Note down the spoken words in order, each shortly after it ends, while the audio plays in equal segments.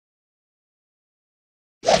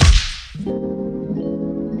Two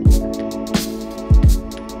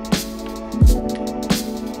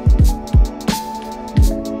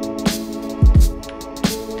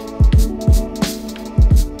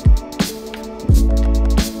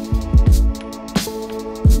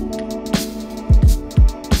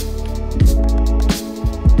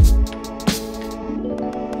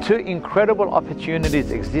incredible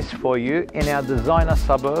opportunities exist for you in our designer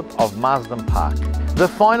suburb of Marsden Park. The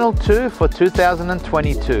final two for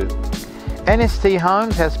 2022. NST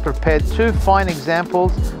Homes has prepared two fine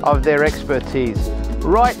examples of their expertise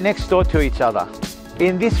right next door to each other.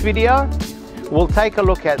 In this video, we'll take a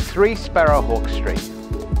look at 3 Sparrowhawk Street.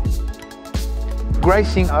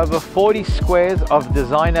 Gracing over 40 squares of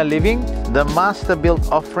designer living, the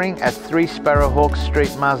master-built offering at 3 Sparrowhawk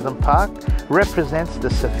Street, Marsden Park represents the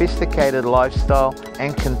sophisticated lifestyle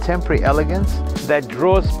and contemporary elegance that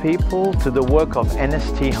draws people to the work of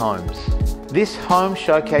NST Homes. This home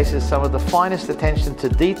showcases some of the finest attention to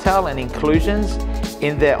detail and inclusions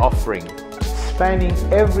in their offering, spanning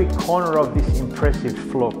every corner of this impressive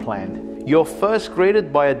floor plan. You're first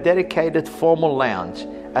greeted by a dedicated formal lounge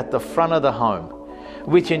at the front of the home,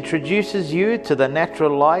 which introduces you to the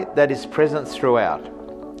natural light that is present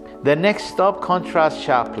throughout. The next stop contrasts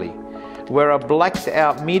sharply, where a blacked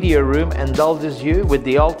out media room indulges you with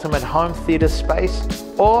the ultimate home theatre space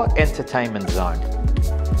or entertainment zone.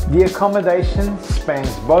 The accommodation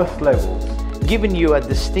spans both levels, giving you a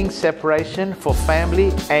distinct separation for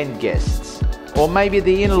family and guests. Or maybe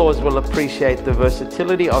the in-laws will appreciate the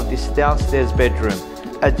versatility of this downstairs bedroom,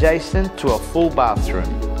 adjacent to a full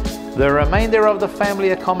bathroom. The remainder of the family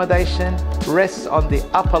accommodation rests on the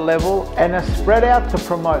upper level and is spread out to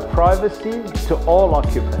promote privacy to all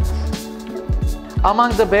occupants.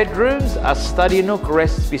 Among the bedrooms, a study nook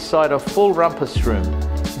rests beside a full rumpus room,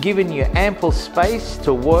 giving you ample space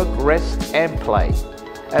to work, rest and play,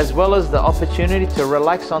 as well as the opportunity to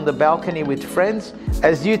relax on the balcony with friends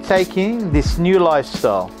as you take in this new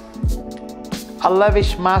lifestyle. A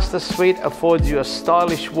lavish master suite affords you a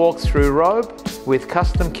stylish walk-through robe with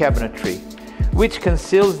custom cabinetry, which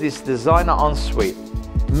conceals this designer ensuite.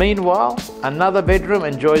 Meanwhile, another bedroom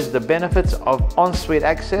enjoys the benefits of ensuite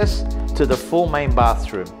access to the full main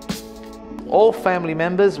bathroom. All family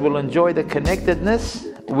members will enjoy the connectedness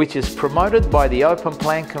which is promoted by the open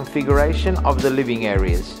plan configuration of the living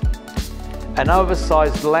areas. An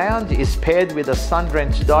oversized lounge is paired with a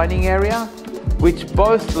sun-drenched dining area, which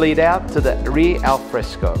both lead out to the rear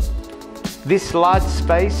alfresco. This large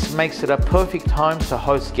space makes it a perfect home to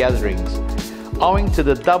host gatherings, owing to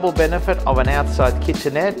the double benefit of an outside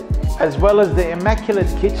kitchenette, as well as the immaculate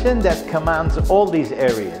kitchen that commands all these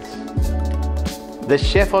areas. The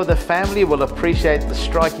chef of the family will appreciate the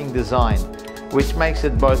striking design, which makes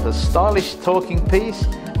it both a stylish talking piece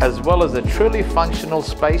as well as a truly functional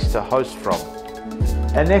space to host from.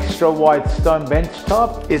 An extra wide stone bench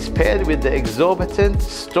top is paired with the exorbitant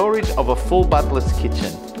storage of a full butler's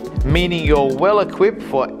kitchen, meaning you're well equipped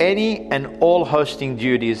for any and all hosting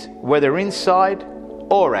duties, whether inside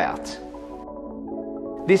or out.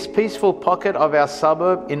 This peaceful pocket of our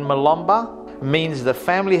suburb in Malomba means the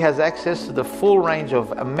family has access to the full range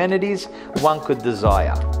of amenities one could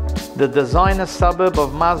desire. The designer suburb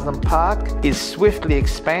of Marsden Park is swiftly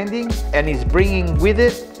expanding and is bringing with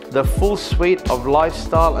it the full suite of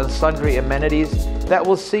lifestyle and sundry amenities that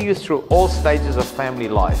will see you through all stages of family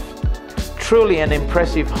life. Truly an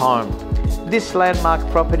impressive home. This landmark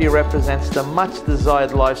property represents the much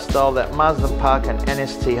desired lifestyle that Marsden Park and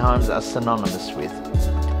NST Homes are synonymous with.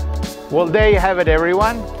 Well, there you have it,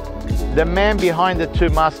 everyone. The man behind the two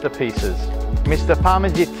masterpieces, Mr.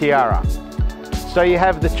 Parmajit Tiara. So you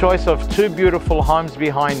have the choice of two beautiful homes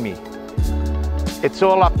behind me. It's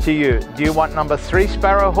all up to you. Do you want number 3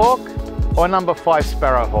 Sparrowhawk or number 5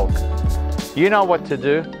 Sparrowhawk? You know what to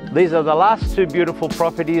do. These are the last 2 beautiful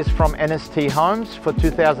properties from NST Homes for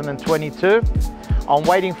 2022. I'm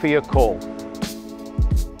waiting for your call.